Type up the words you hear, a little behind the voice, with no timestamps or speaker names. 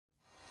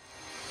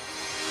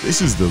This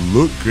is the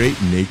Look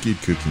Great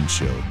Naked Cooking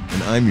Show,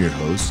 and I'm your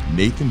host,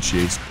 Nathan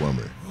Chase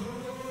Plummer.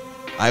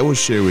 I will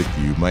share with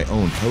you my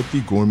own healthy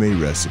gourmet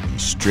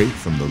recipes straight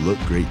from the Look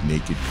Great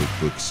Naked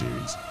Cookbook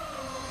series.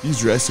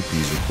 These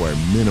recipes require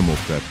minimal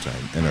prep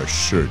time and are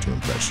sure to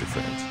impress your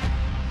friends.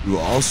 We will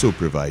also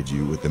provide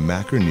you with the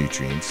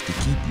macronutrients to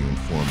keep you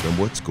informed on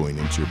what's going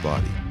into your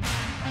body.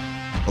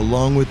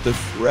 Along with the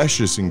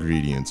freshest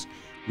ingredients,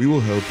 we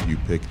will help you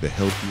pick the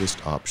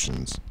healthiest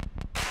options.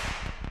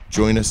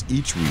 Join us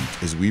each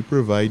week as we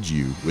provide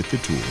you with the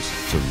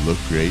tools to look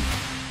great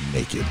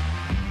naked.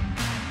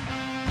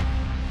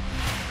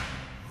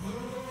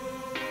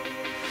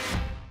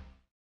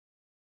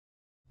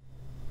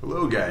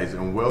 Hello guys,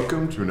 and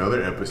welcome to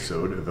another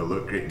episode of the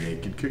Look Great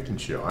Naked Cooking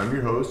Show. I'm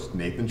your host,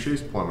 Nathan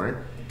Chase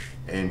Plummer,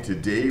 and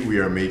today we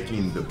are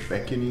making the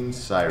Beckoning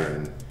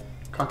Siren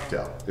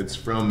cocktail. It's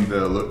from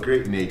the Look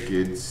Great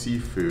Naked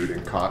Seafood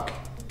and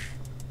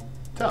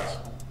Cocktails.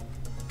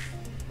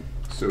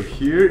 So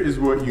here is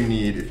what you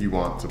need if you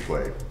want to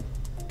play.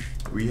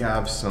 We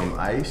have some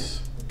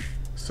ice,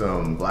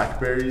 some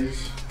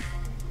blackberries,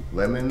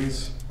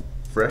 lemons,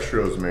 fresh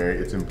rosemary.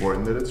 It's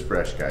important that it's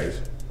fresh, guys.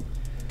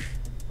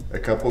 A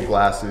couple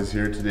glasses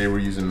here. Today we're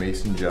using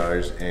mason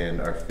jars, and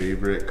our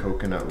favorite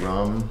coconut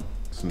rum,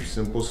 some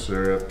simple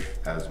syrup,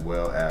 as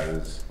well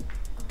as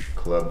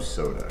club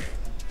soda.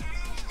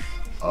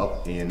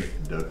 Up in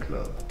the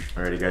club.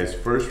 Alrighty guys,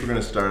 first we're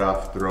gonna start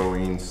off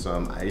throwing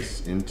some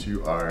ice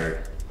into our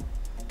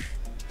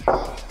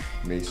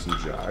mason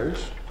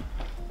jars,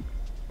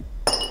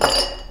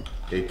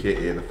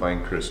 aka the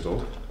fine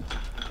crystal.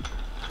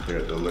 Here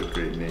at the Look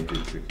Great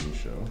Naked Cooking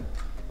Show.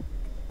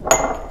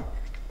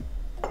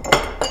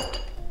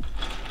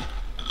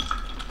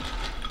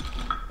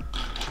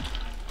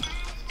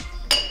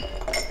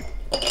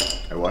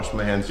 I washed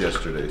my hands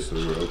yesterday, so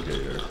we're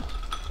okay here.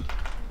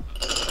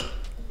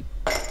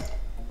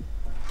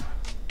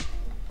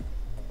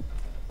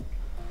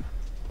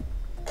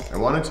 I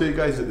want to tell you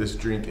guys that this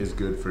drink is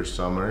good for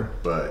summer,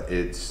 but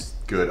it's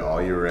good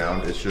all year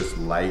round. It's just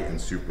light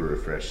and super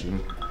refreshing.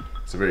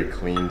 It's a very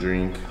clean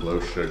drink, low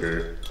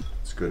sugar.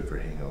 It's good for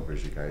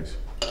hangovers, you guys.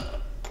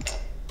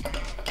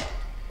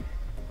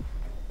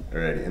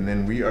 Alrighty, and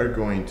then we are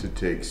going to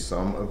take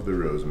some of the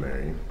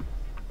rosemary.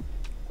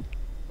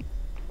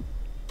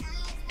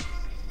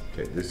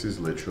 Okay, this is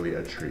literally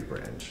a tree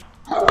branch.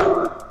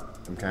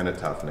 I'm kind of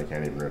tough and I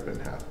can't even rip it in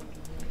half.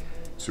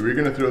 So we're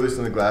gonna throw this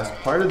in the glass.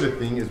 Part of the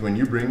thing is when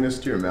you bring this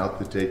to your mouth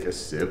to take a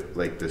sip,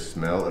 like the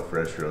smell of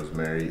fresh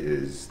rosemary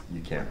is,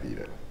 you can't beat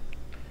it.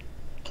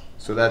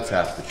 So that's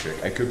half the trick.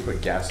 I could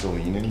put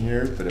gasoline in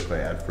here, but if I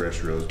add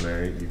fresh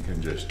rosemary, you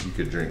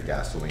could drink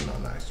gasoline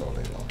on ice all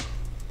day long.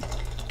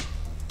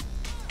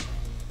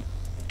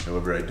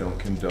 However, I don't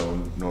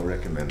condone nor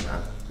recommend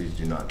that. Please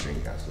do not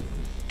drink gasoline.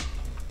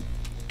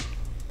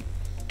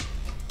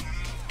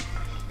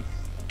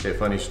 Okay,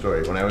 funny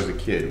story. When I was a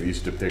kid, we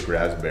used to pick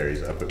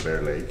raspberries up at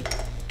Bear Lake.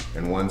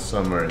 And one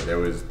summer, there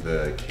was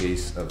the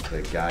case of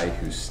the guy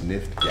who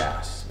sniffed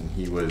gas. And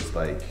he was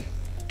like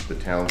the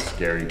town's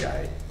scary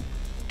guy.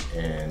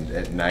 And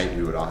at night,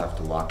 we would all have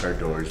to lock our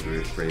doors. We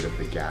were afraid of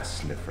the gas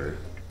sniffer.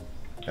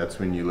 That's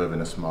when you live in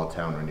a small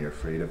town, when you're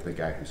afraid of the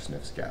guy who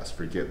sniffs gas.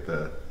 Forget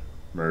the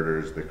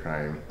murders, the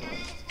crime.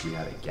 We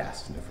had a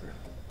gas sniffer.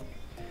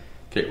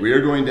 Okay, we are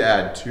going to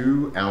add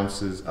 2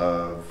 ounces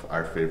of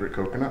our favorite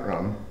coconut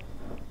rum.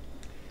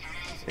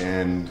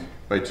 And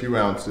by 2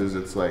 ounces,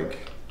 it's like,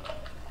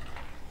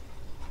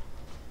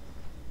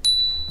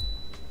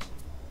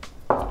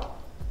 I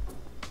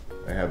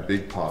have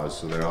big paws,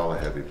 so they're all a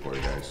heavy pour,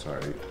 guys,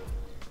 sorry.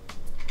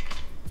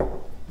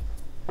 And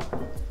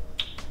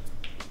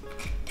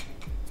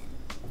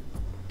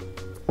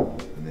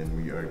then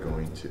we are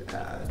going to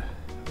add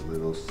a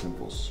little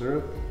simple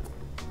syrup.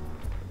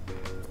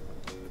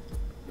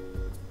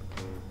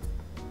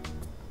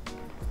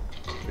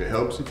 It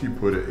helps if you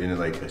put it in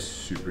like a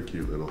super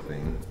cute little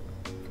thing.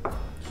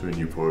 So when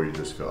you pour, you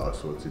just feel, oh,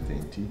 so it's a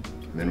dainty.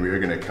 And then we are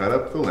gonna cut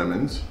up the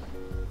lemons.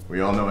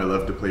 We all know I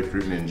love to play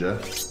Fruit Ninja.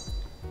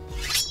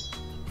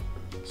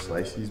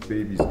 Slice these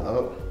babies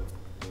up.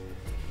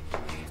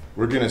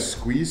 We're gonna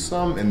squeeze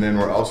some, and then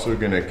we're also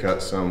gonna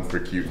cut some for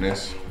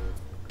cuteness.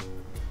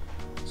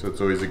 So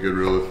it's always a good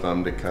rule of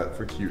thumb to cut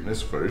for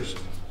cuteness first.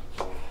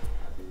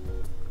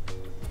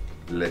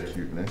 Le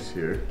cuteness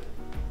here.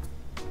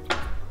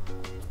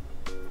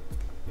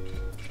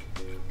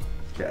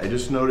 Okay, I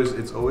just noticed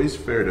it's always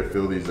fair to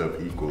fill these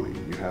up equally.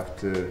 You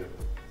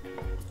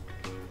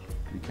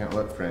can't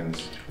let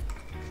friends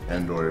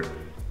and or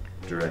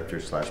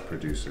directors /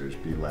 producers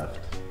be left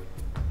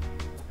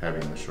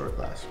having the short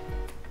glass.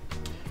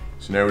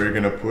 So now we're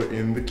gonna put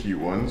in the cute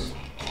ones.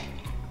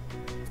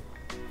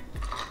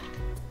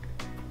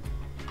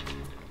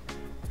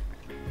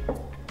 And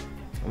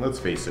let's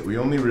face it, we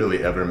only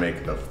really ever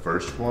make the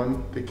first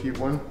one the cute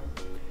one,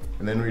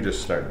 and then we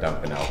just start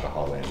dumping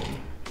alcohol in and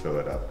fill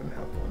it up and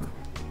have one.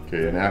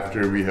 Okay, and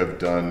after we have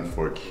done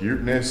for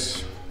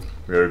cuteness,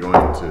 we are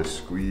going to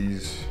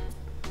squeeze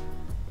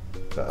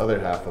the other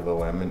half of the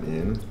lemon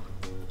in.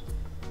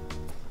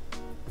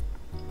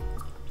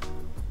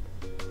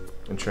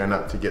 And try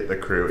not to get the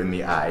crew in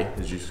the eye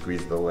as you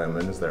squeeze the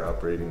lemon as they're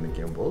operating the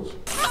gimbals.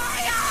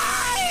 My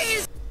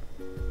eyes!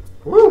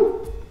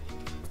 Woo!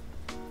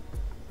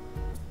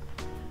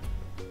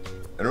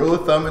 And rule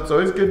of thumb, it's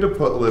always good to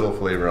put a little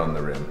flavor on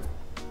the rim.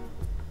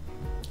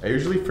 I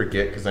usually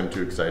forget because I'm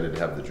too excited to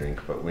have the drink,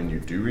 but when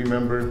you do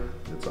remember,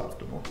 it's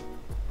optimal.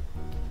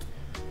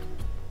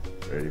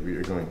 Alright, we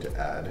are going to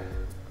add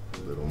a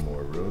little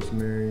more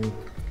rosemary.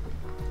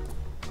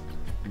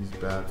 These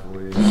bad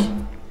boys.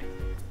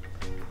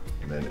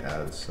 And then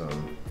add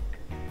some,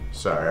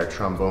 sorry, our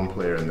trombone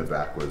player in the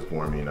back was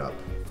warming up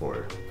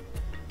for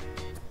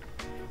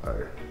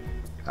our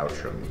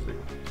outro music.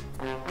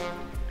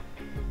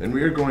 Then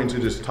we are going to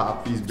just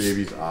top these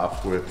babies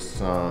off with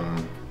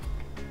some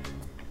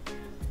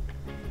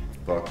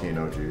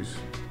volcano juice,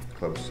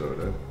 club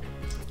soda,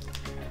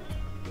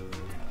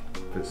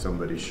 that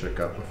somebody shook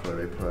up before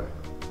they put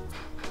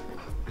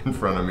in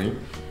front of me,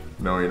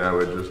 knowing I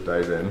would just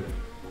dive in.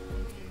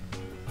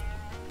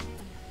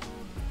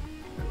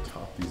 And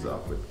top these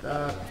off with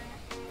that.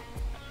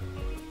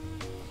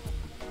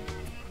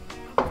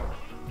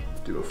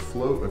 Do a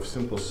float of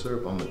simple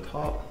syrup on the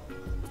top.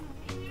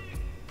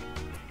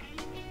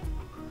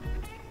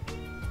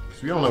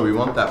 Because we all know we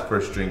want that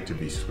first drink to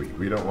be sweet.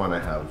 We don't want to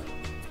have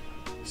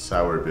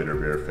sour bitter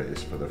beer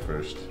face for the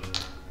first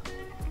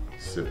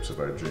sips of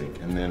our drink.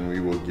 And then we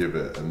will give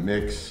it a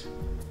mix.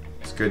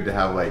 It's good to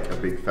have like a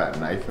big fat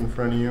knife in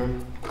front of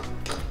you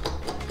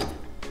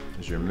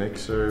as your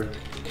mixer.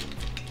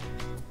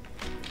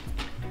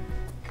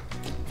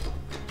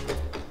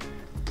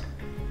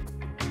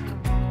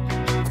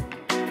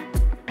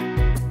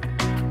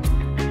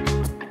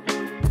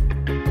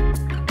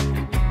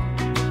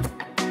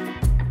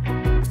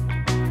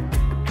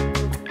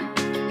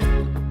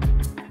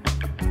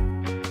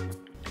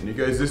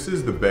 You guys, this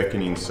is the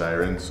Beckoning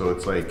Siren, so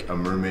it's like a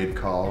mermaid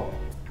call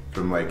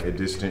from like a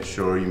distant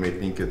shore. You may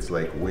think it's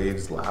like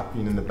waves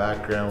lapping in the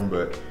background,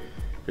 but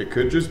it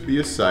could just be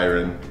a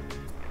siren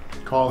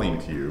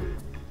calling to you,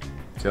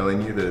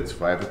 telling you that it's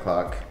 5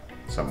 o'clock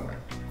somewhere.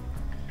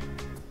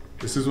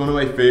 This is one of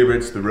my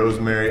favorites, the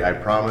rosemary. I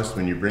promise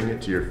when you bring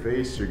it to your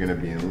face, you're gonna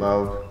be in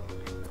love.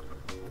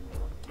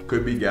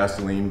 Could be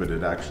gasoline, but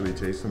it actually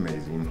tastes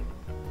amazing.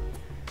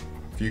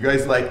 If you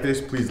guys like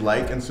this, please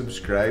like and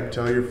subscribe,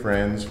 tell your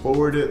friends,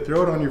 forward it,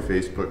 throw it on your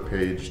Facebook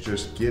page,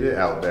 just get it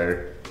out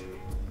there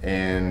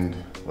and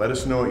let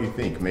us know what you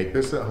think. Make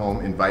this at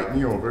home, invite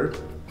me over.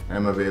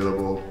 I'm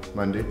available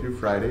Monday through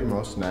Friday,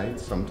 most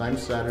nights,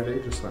 sometimes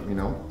Saturday, just let me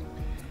know.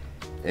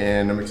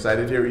 And I'm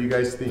excited to hear what you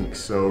guys think.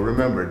 So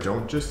remember,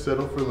 don't just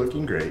settle for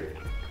looking great,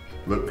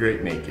 look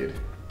great naked.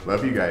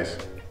 Love you guys,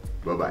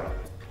 bye-bye.